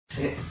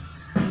see.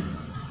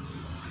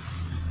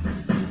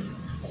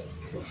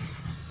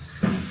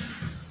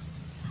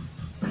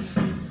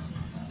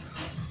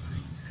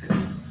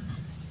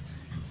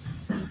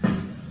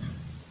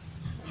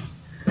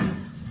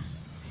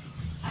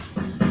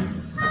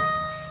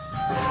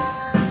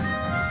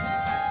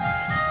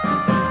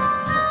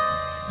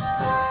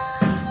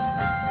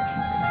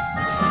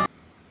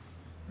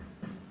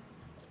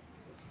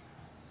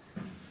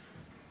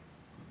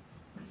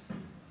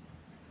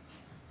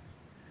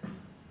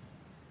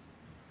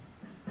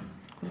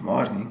 Good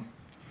morning,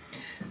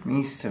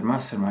 Mr.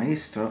 Master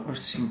Maestro, or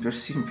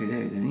simply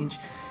David Lynch.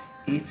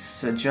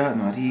 It's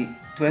January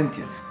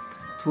 20th,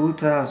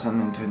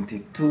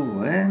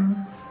 2022,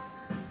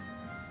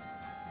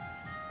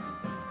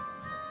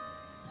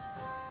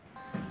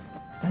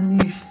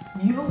 and if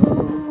you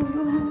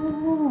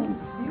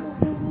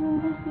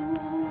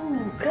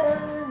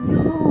can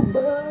you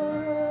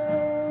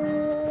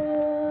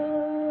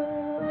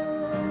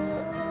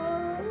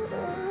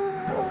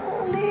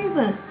believe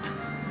it?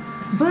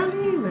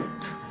 Believe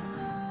it,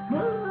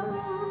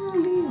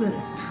 believe it.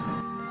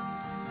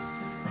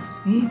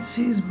 It's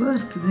his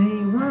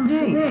birthday once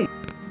again.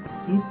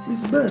 It's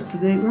his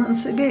birthday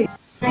once again.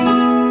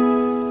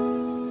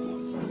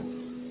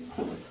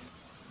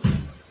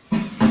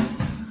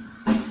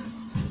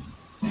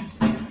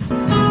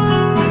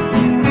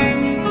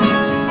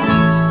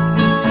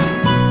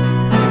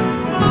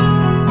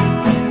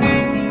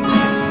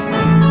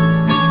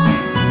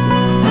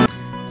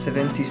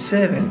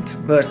 '77th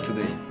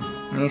birthday,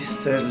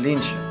 Mr.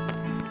 Lynch.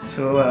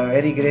 So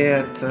very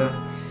great,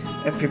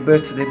 happy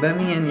birthday by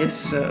me, and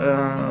yes, to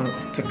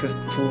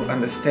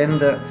understand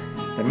the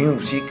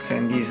music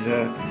and this,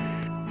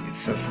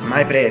 it's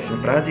my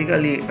present,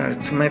 practically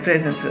to my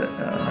presence,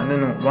 I don't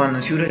know,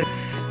 one sure,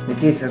 in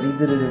case read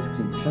the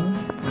description,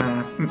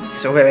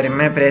 it's over in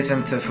my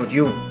present for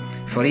you,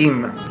 for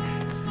him.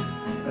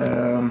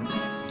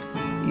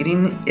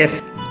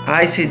 Yes,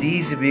 I say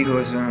this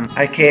because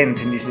I can't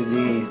in this day,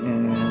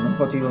 non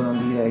potevo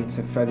dire it's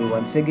a Friday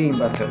once again,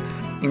 but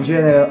in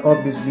general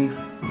obviously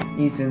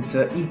it's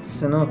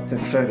not a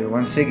Friday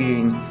once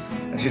again,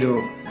 as you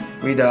know,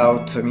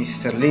 without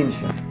Mr. Lynch.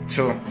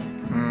 So,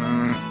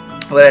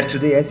 where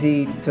today I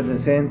say it, the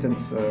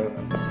sentence,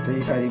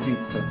 I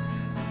repeat,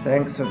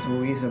 thanks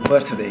to his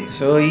birthday.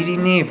 So here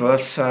in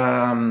Naples,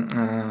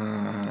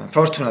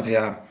 fortunately,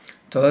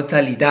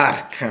 totally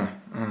dark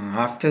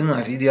afternoon,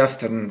 already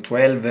after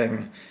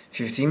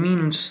 12-15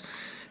 minutes,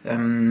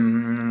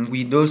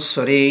 with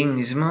also rain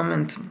this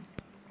moment,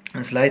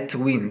 a slight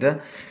wind,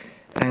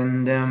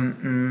 and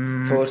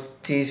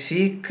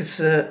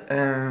 46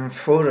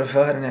 for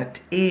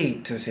Fahrenheit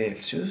 8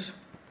 Celsius,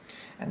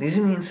 and this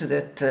means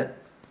that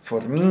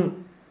for me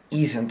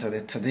isn't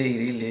that day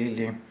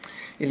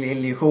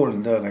really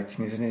cold like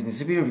in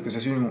this period, because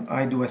as you know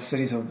I do a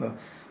series of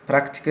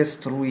practices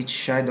through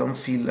which I don't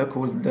feel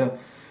cold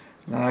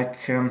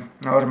like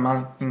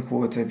normal in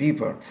quote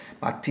people,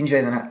 but in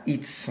general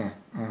it's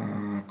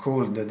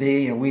cold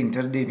day, a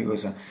winter day,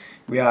 because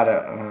we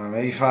are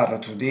very far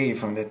today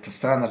from that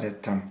standard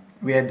that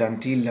we had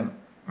until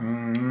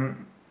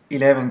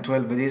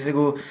 11-12 days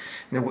ago.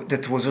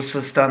 That was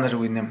also standard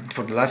with,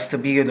 for the last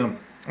period of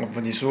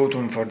this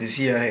autumn for this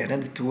year,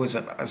 and it was,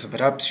 as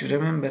perhaps you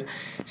remember,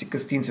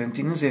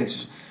 16-17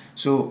 Celsius.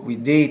 So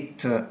with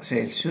 8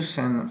 Celsius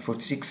and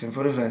 46 and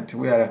 45,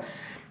 we are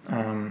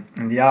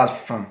in the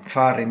half,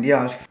 far in the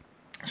half.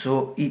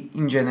 So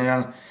in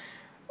general,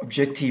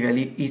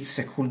 objectively, it's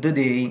a cold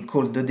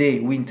day,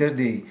 winter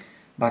day,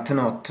 but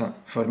not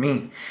for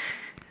me.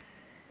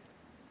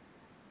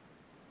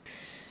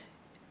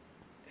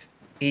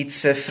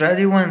 It's a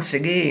Friday once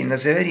again,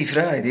 as every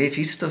Friday.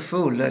 First of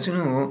all, as you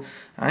know,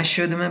 I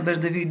should remember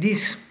with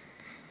this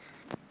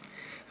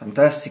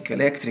fantastic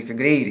electric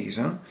grey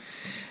reason.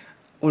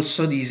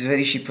 Also this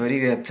very cheap, very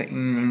great.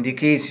 In the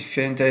case if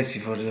you're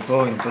interested for the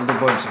point, all the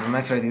points of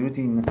my Friday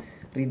routine,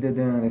 read the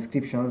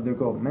description of the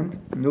comment,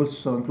 and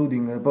also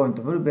including the point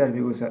of the bird,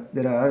 because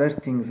there are other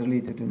things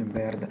related to the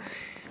bird.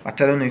 But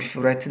I don't know if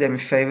you write them,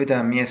 if I have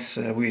time, yes,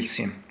 we'll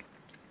see.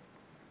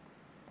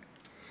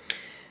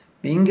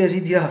 Being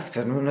already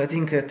afternoon, I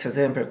think at the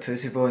temperature at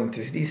this point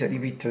is this, I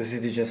repeat as I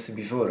said just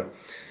before,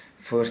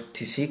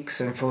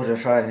 46 and 4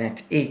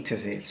 Fahrenheit 8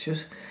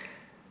 Celsius.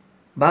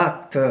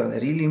 But the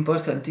really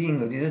important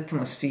thing of this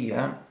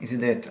atmosphere is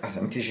that, as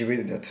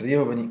anticipated at the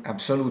opening,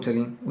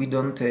 absolutely we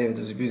don't have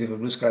those beautiful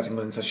blue skies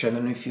and such. I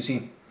don't know if you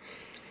see.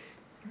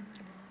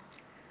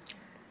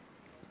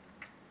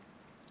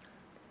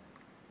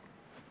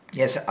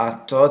 Yes,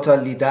 a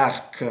totally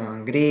dark,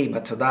 grey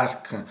but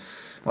dark,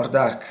 more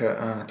dark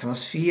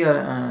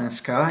atmosphere,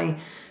 sky,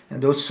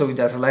 and also with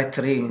a slight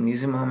rain in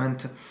this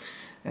moment.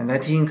 And I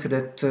think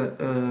that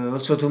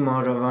also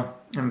tomorrow,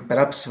 and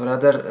perhaps for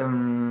other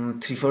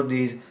 3-4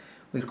 days,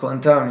 will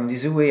continue in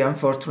this way,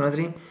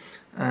 unfortunately.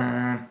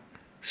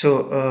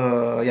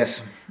 So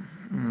yes,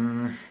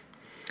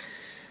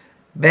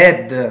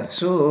 Bad.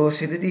 So,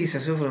 see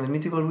this, so from the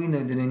mythical window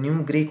with the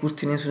new grey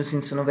curtain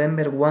since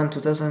November 1,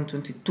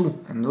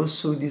 2022, and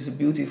also these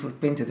beautiful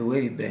painted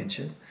wavy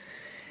branches.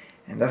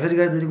 And as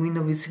regards the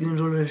window with screen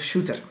roller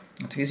shooter,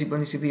 not visible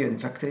in CPU in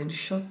factory in the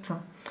shot.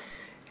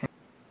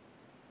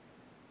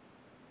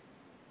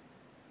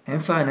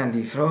 And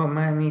finally, from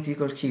my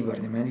mythical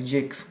keyboard, my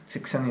DJX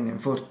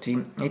 640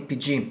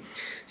 APG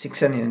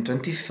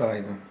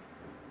 625.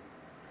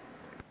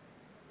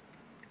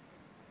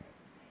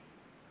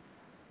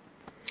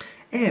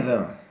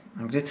 Eva,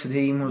 a great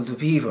day multiple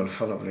people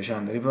follow the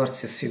channel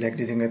reports and still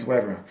greeting at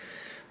work,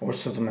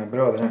 also to my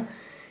brother.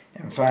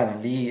 And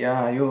finally,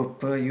 I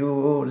hope you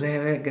all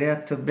have a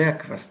great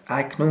breakfast.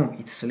 I know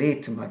it's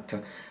late, but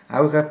I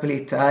woke up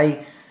late.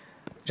 I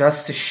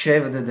just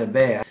shaved the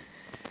bear.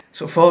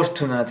 So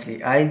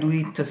fortunately, I'll do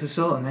it as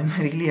soon. I'm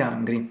really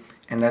hungry.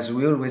 And as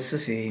we always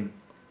say,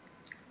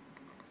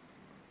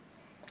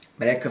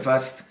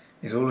 breakfast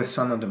is always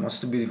one of the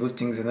most beautiful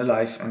things in the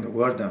life and the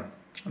world.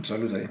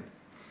 Absolutely.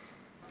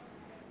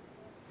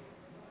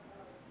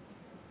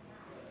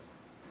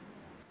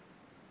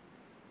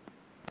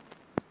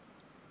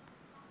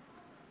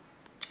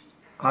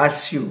 I'll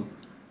see you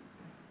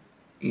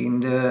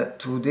in the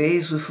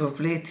today's for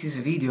play this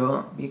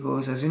video,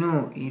 because as you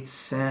know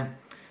it's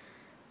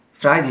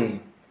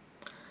Friday.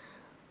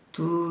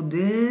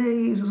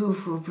 Today's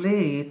for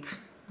play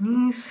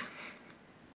is